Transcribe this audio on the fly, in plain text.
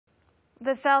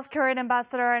The South Korean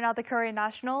ambassador and other Korean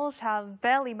nationals have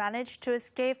barely managed to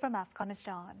escape from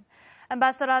Afghanistan.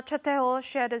 Ambassador Cho Tae-ho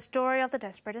shared a story of the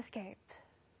desperate escape.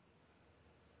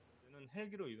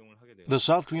 The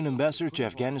South Korean ambassador to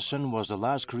Afghanistan was the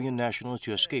last Korean national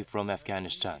to escape from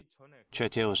Afghanistan. Cho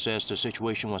Tae-ho says the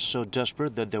situation was so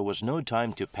desperate that there was no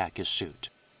time to pack his suit.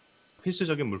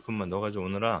 필수적인 물품만 넣어가지고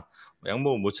오느라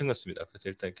양복을 못 챙겼습니다. 그래서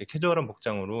일단 이렇게 캐주얼한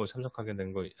복장으로 참석하게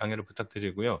된 거 양해를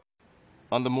부탁드리고요.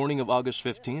 On the morning of August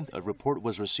 15th, a report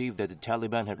was received that the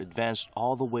Taliban had advanced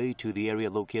all the way to the area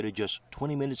located just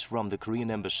 20 minutes from the Korean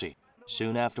embassy.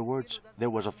 Soon afterwards, there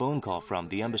was a phone call from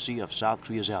the embassy of South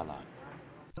Korea's ally.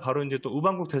 바로 이제 또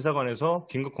우방국 대사관에서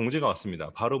긴급 공지가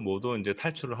왔습니다. 바로 모두 이제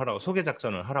탈출을 하라고, 소개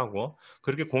작전을 하라고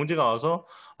그렇게 공지가 와서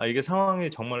이게 상황이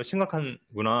정말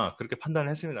심각한구나 그렇게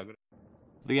판단했습니다.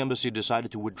 The embassy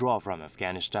decided to withdraw from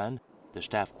Afghanistan. The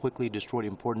staff quickly destroyed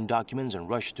important documents and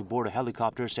rushed to board a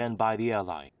helicopter sent by the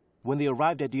ally. When they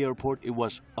arrived at the airport, it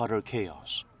was utter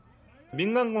chaos.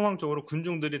 민간 공항 쪽으로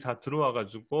군중들이 다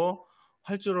들어와가지고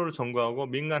활주로를 점거하고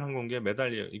민간 항공기에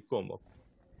매달려 있고 뭐.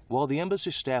 While the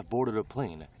embassy staff boarded a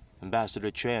plane,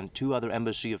 Ambassador Che and two other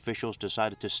embassy officials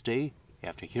decided to stay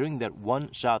after hearing that one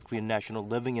South Korean national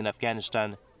living in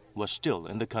Afghanistan was still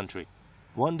in the country.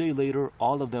 One day later,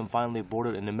 all of them finally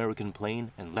boarded an American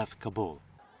plane and left Kabul.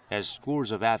 As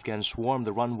scores of Afghans swarmed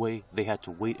the runway, they had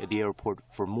to wait at the airport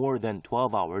for more than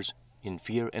 12 hours in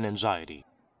fear and anxiety.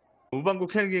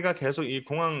 우방국 헬기가 계속 이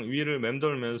공항 위를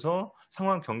맴돌면서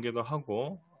상황 경계도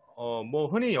하고 뭐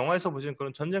흔히 영화에서 보시는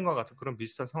그런 전쟁과 같은 그런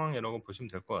비슷한 상황이라고 보시면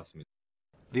될 것 같습니다.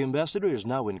 The ambassador is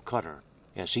now in Qatar.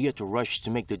 As he had to rush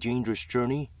to make the dangerous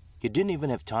journey, he didn't even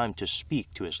have time to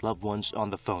speak to his loved ones on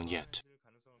the phone yet.